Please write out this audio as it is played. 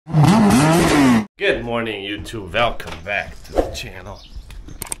Good morning, YouTube. Welcome back to the channel.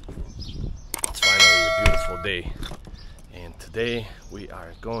 It's finally a beautiful day, and today we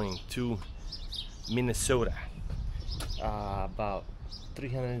are going to Minnesota. About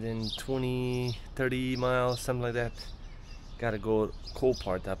 320-30 miles, something like that. Gotta go to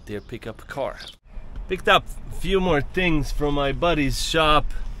Copart up there, pick up a car. Picked up a few more things from my buddy's shop,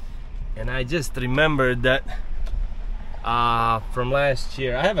 and I just remembered that from last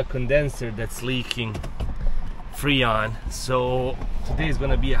year I have a condenser that's leaking Freon. So today is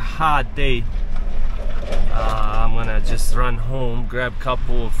gonna be a hot day. I'm gonna just run home, grab a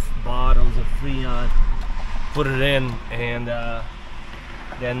couple of bottles of Freon, put it in, and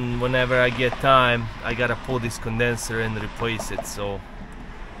then whenever I get time I gotta pull this condenser and replace it. So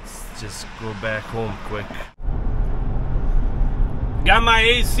let's just go back home quick. Got my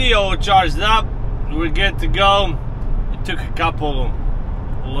AC all charged up, we're good to go. Took a couple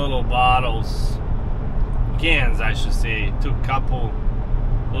little bottles, cans I should say, took a couple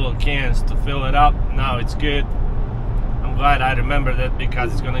little cans to fill it up. Now it's good. I'm glad I remember that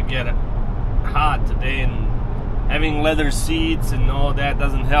because it's gonna get hot today, and having leather seats and all that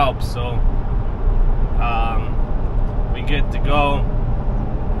doesn't help. So we good to go.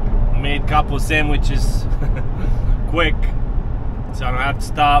 Made a couple sandwiches quick, so I don't have to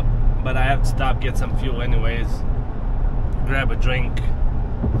stop, but I have to stop, get some fuel anyways, grab a drink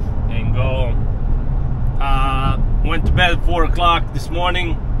and go. Went to bed at 4 o'clock this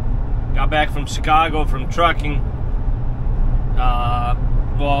morning. Got back from Chicago from trucking.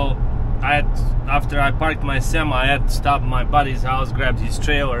 Well, after I parked my semi, I had to stop at my buddy's house, grabbed his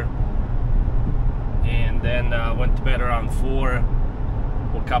trailer, and then went to bed around 4.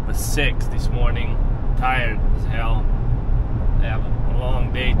 Woke up at 6 this morning, tired as hell. I have a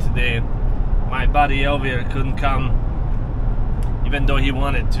long day today. My buddy over here couldn't come, even though he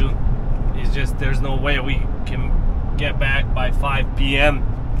wanted to. It's just there's no way we can get back by 5 p.m.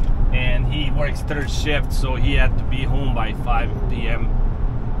 and he works third shift, so he had to be home by 5 p.m.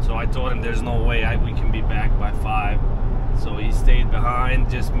 So I told him there's no way we can be back by 5. So he stayed behind,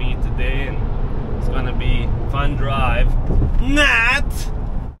 just me today, and it's gonna be a fun drive. Not!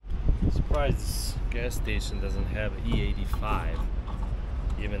 I'm surprised this gas station doesn't have E85,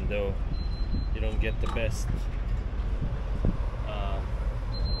 even though you don't get the best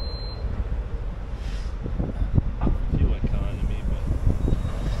fuel economy, but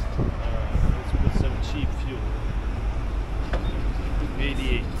let's put some cheap fuel.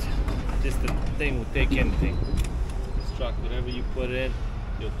 88. This the thing will take anything. This truck, whatever you put in,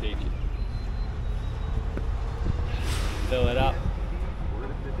 you'll take it. Fill it up.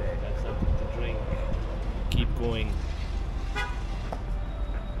 Got something to drink. Keep going.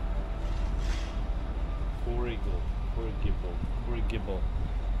 Corrigible.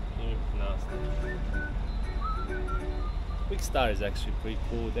 Can't even pronounce it. Quick Start is actually pretty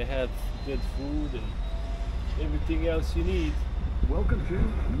cool. They have good food and everything else you need. Welcome to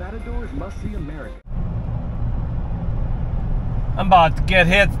Matador's Must See America. I'm about to get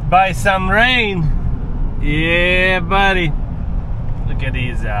hit by some rain. Yeah, buddy. Look at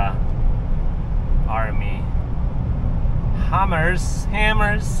these Army hammers.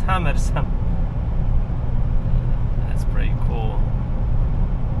 That's pretty cool.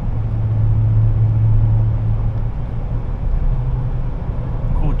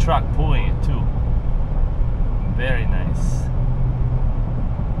 Cool truck pulling it too. Very nice.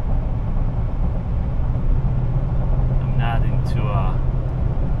 I'm not into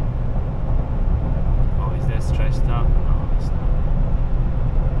oh, is that stretched out? No, it's not.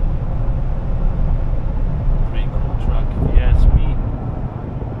 Pretty cool truck if you ask me.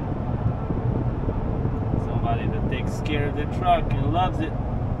 Somebody that takes care of their truck and loves it.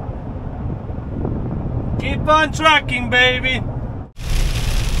 Keep on trucking, baby.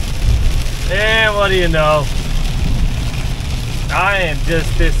 And what do you know? I am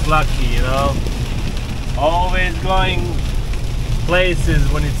just this lucky, you know. Always going places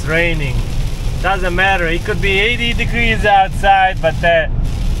when it's raining. Doesn't matter, it could be 80 degrees outside, but the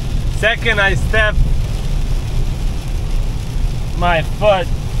second I step my foot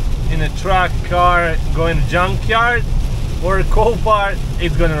in a truck, car, going to junkyard or a Copart,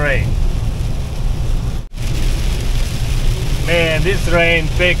 it's gonna rain. Man, this rain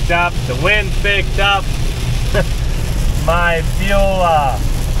picked up, the wind picked up. My fuel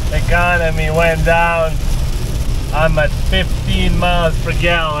economy went down. I'm at 15 miles per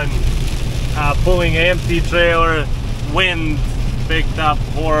gallon, pulling an empty trailer. Wind picked up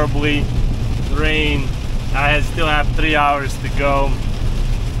horribly. Rain. I still have 3 hours to go.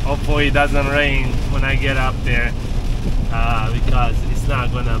 Hopefully it doesn't rain when I get up there, because it's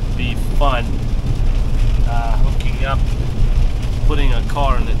not gonna be fun hooking up, putting a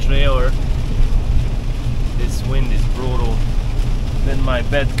car on the trailer. This wind is brutal. Then my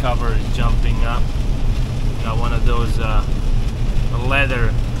bed cover is jumping up. Got one of those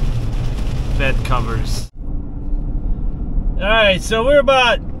leather bed covers. Alright, so we're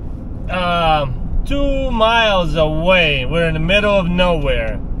about 2 miles away. We're in the middle of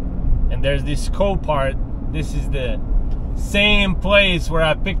nowhere. And there's this Copart. This is the same place where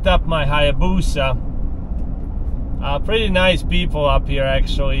I picked up my Hayabusa. Pretty nice people up here,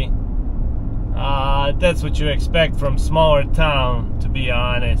 actually. That's what you expect from smaller town, to be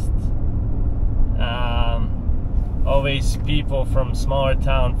honest. Always people from smaller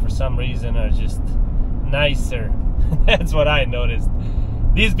town for some reason are just nicer. That's what I noticed.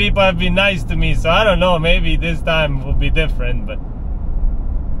 These people have been nice to me, so I don't know, maybe this time will be different, but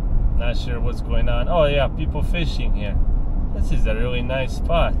not sure what's going on. Oh yeah, people fishing here. This is a really nice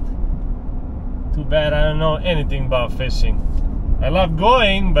spot. Too bad I don't know anything about fishing. I love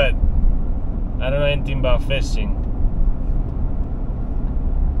going, but I don't know anything about fishing.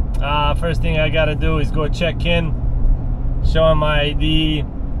 First thing I gotta do is go check in, show them my ID,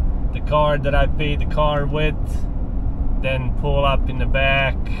 the card that I paid the car with, then pull up in the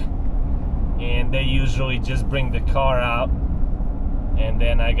back, and they usually just bring the car out, and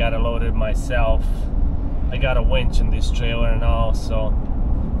then I gotta load it myself. I got a winch in this trailer and all, so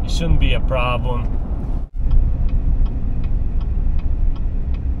it shouldn't be a problem.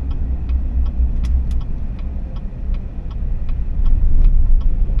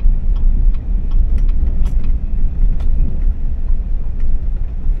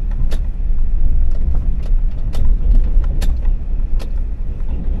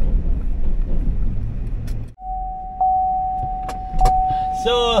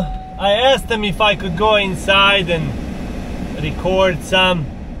 So I asked them if I could go inside and record some,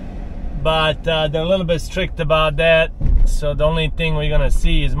 but they're a little bit strict about that. So the only thing we're gonna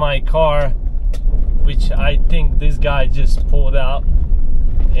see is my car, which I think this guy just pulled out,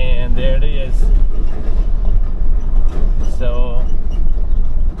 and there it is. So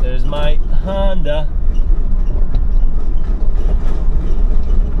there's my Honda.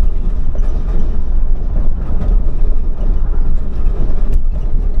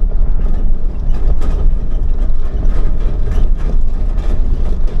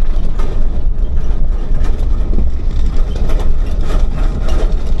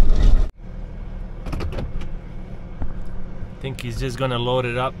 I think he's just gonna load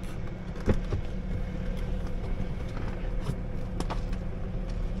it up.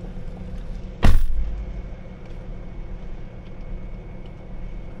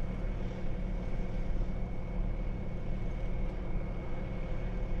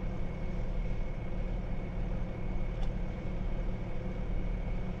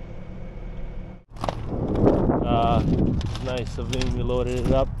 Nice of him, he loaded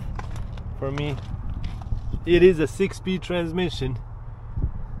it up for me. It is a 6-speed transmission,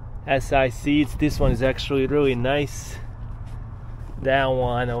 as I see it. This one is actually really nice. That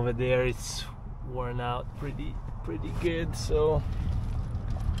one over there is worn out pretty good, so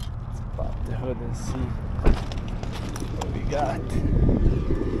let's pop the hood and see what we got.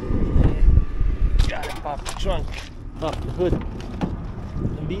 Gotta pop the trunk, pop the hood,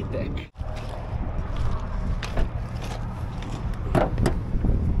 and beat deck.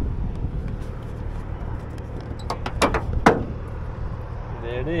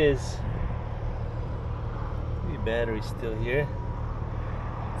 There it is. The battery's still here.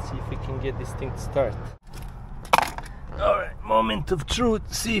 Let's see if we can get this thing to start. Alright, moment of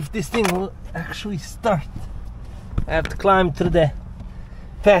truth. See if this thing will actually start. I have to climb through the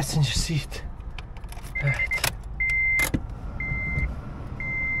passenger seat. Alright.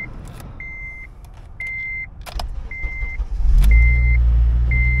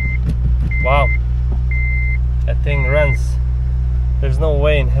 Wow. That thing runs. There's no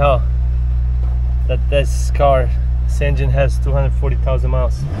way in hell that this engine has 240,000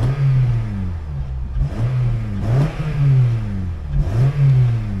 miles.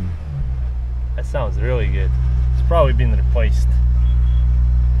 That sounds really good. It's probably been replaced.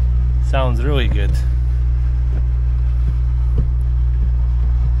 Sounds really good.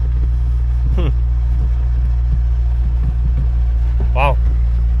 Wow.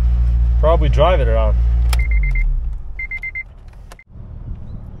 Probably drive it around.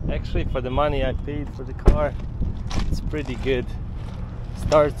 Actually, for the money I paid for the car, it's pretty good.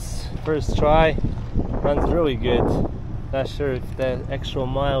 Starts first try, runs really good. Not sure if the actual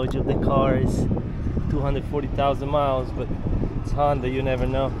mileage of the car is 240,000 miles, but it's Honda, you never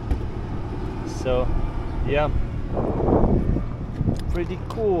know. So yeah, pretty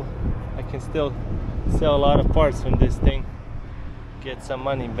cool. I can still sell a lot of parts from this thing, get some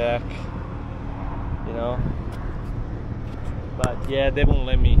money back, you know. But yeah, they won't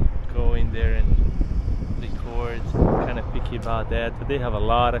let me go in there and record. I'm kind of picky about that, but they have a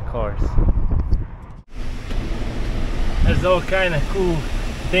lot of cars. There's all kind of cool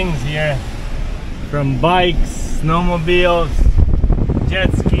things here, from bikes, snowmobiles,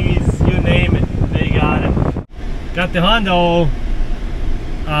 jet skis, you name it, they got it. Got the Honda all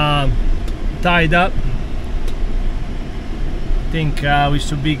tied up. I think we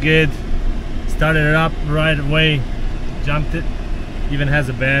should be good. Started it up right away, jumped it, even has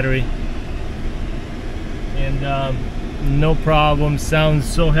a battery, and no problem. Sounds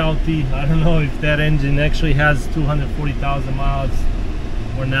so healthy. I don't know if that engine actually has 240,000 miles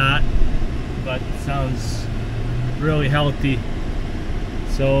or not, but it sounds really healthy,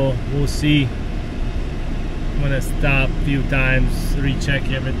 so we'll see. I'm gonna stop a few times,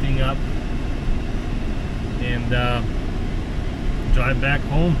 recheck everything up, and drive back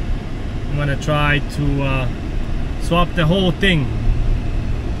home. I'm gonna try to swap the whole thing,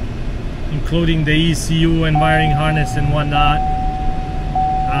 including the ECU and wiring harness and whatnot.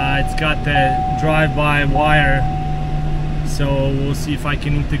 It's got the drive-by wire, so we'll see if I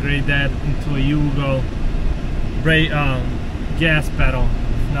can integrate that into a Yugo brake gas pedal.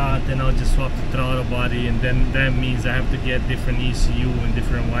 If not, then I'll just swap the throttle body, and then that means I have to get different ECU and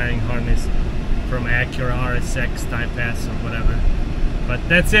different wiring harness from Acura RSX Type S or whatever. But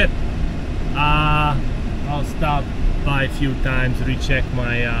that's it. I'll stop by a few times, recheck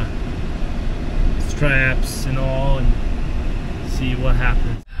my straps and all, and see what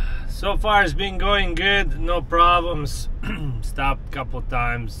happens. So far it's been going good, no problems. Stopped a couple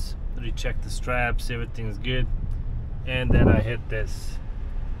times, recheck the straps, everything's good, and then I hit this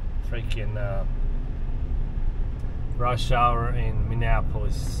freaking rush hour in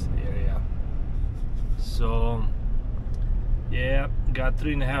Minneapolis area. So yeah, got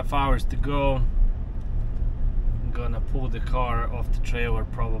 3.5 hours to go. I'm gonna pull the car off the trailer,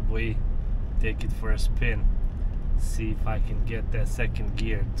 probably take it for a spin, see if I can get that second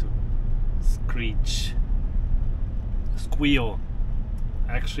gear to squeal.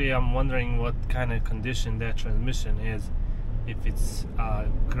 Actually, I'm wondering what kind of condition that transmission is, if it's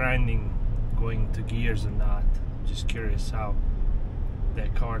grinding going to gears or not. I'm just curious how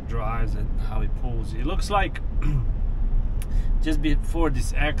that car drives and how it pulls. It looks like just before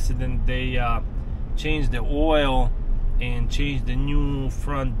this accident they changed the oil and changed the new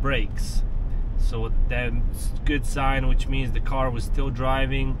front brakes, so that's a good sign, which means the car was still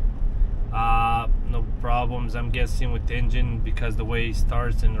driving. No problems, I'm guessing, with the engine, because the way it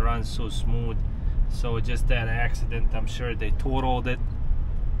starts and runs so smooth. So just that accident, I'm sure they totaled it,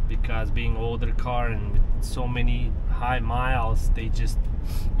 because being older car and with so many high miles, they just,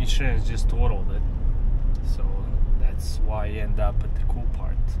 insurance just totaled it. So that's why I end up at the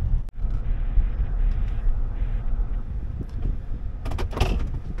Copart.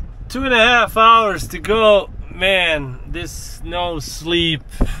 Two and a half hours to go. Man, this no sleep,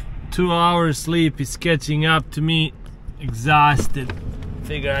 2 hours sleep is catching up to me. Exhausted.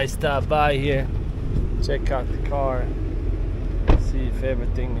 Figure I stop by here, check out the car, see if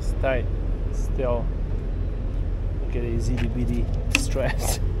everything is tight still. Look at these itty bitty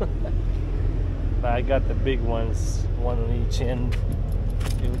straps. But I got the big ones, one on each end.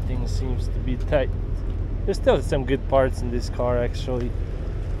 Everything seems to be tight. There's still some good parts in this car, actually.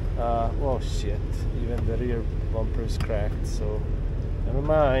 Oh shit, even the rear bumper is cracked, so never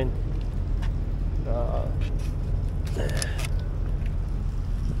mind.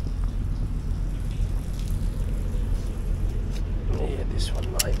 Yeah, this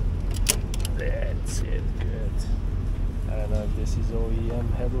one might. That's it, good. I don't know if this is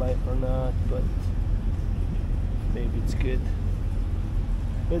OEM headlight or not, but maybe it's good.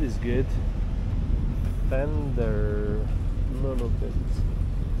 It is good. Fender, a little bit.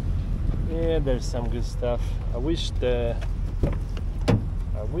 Yeah, there's some good stuff. I wish the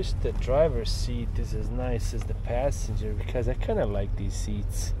driver's seat is as nice as the passenger, because I kind of like these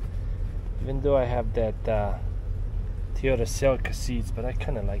seats, even though I have that Toyota Celica seats, but I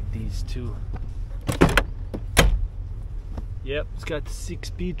kind of like these too. Yep, it's got the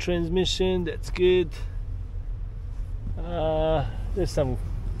 6-speed transmission, that's good. There's some,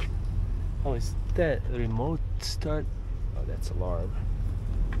 oh, is that a remote start? Oh, that's alarm.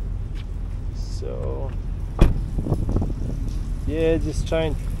 So yeah, just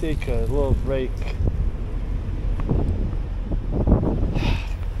trying to take a little break.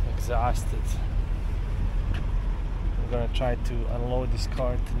 Exhausted. I'm gonna try to unload this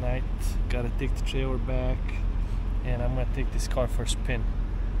car tonight. Gotta take the trailer back, and I'm gonna take this car for a spin.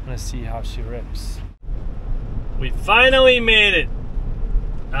 Let's see how she rips. We finally made it.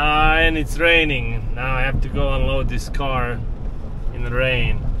 And it's raining. Now I have to go unload this car in the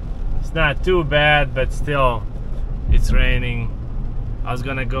rain. It's not too bad, but still, it's raining. I was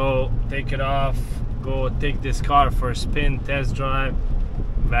gonna go take it off, go take this car for a spin, test drive,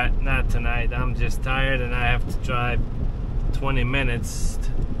 but not tonight. I'm just tired and I have to drive 20 minutes to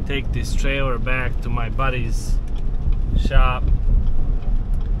take this trailer back to my buddy's shop.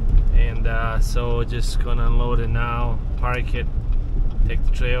 And so just gonna unload it now, park it, take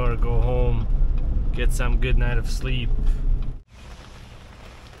the trailer, go home, get some good night of sleep.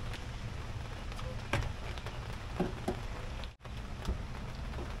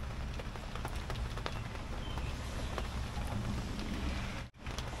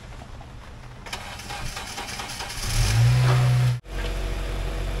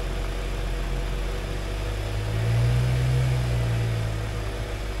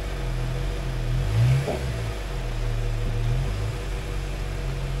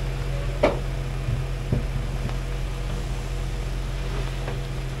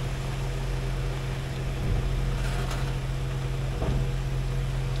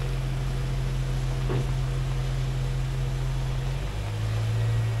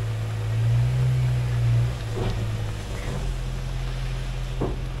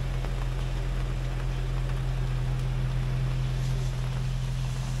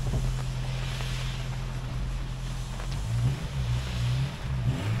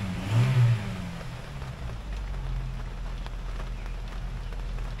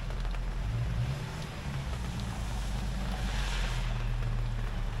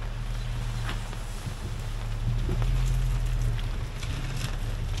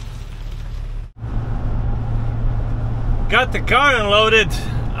 Got the car unloaded,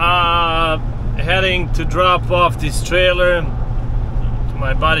 heading to drop off this trailer to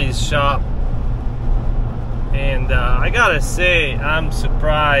my buddy's shop. And I gotta say, I'm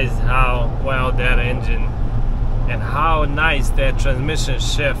surprised how well that engine and how nice that transmission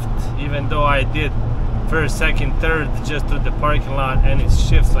shift. Even though I did first, second, third just through the parking lot, and it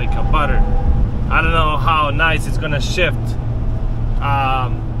shifts like a butter. I don't know how nice it's gonna shift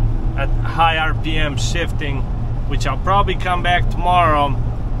at high RPM shifting, which I'll probably come back tomorrow,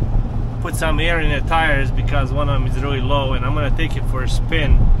 put some air in the tires because one of them is really low, and I'm gonna take it for a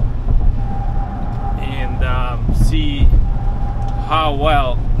spin and see how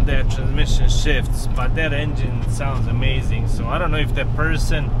well that transmission shifts. But that engine sounds amazing. So I don't know if that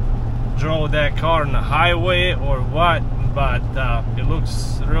person drove that car on the highway or what, but it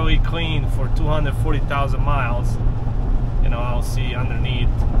looks really clean for 240,000 miles. You know, I'll see underneath.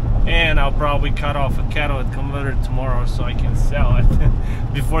 And I'll probably cut off a catalytic converter tomorrow so I can sell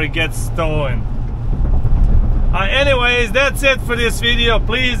it before it gets stolen. Anyways, that's it for this video.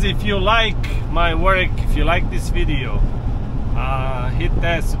 Please, if you like my work, if you like this video, hit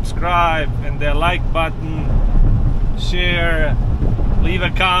that subscribe and the like button, share, leave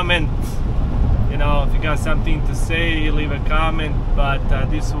a comment. You know, if you got something to say, leave a comment. But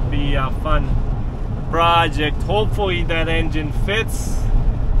this will be a fun project. Hopefully that engine fits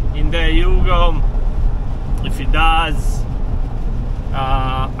in the Yugo. If it does,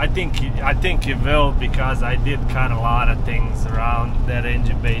 I think it will, because I did cut a lot of things around that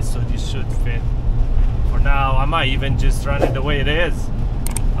engine base, so this should fit. For now, I might even just run it the way it is.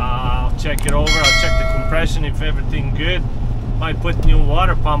 I'll check it over, I'll check the compression if everything good. Might put new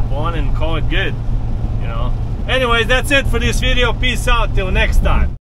water pump on and call it good, you know. Anyways, that's it for this video. Peace out till next time.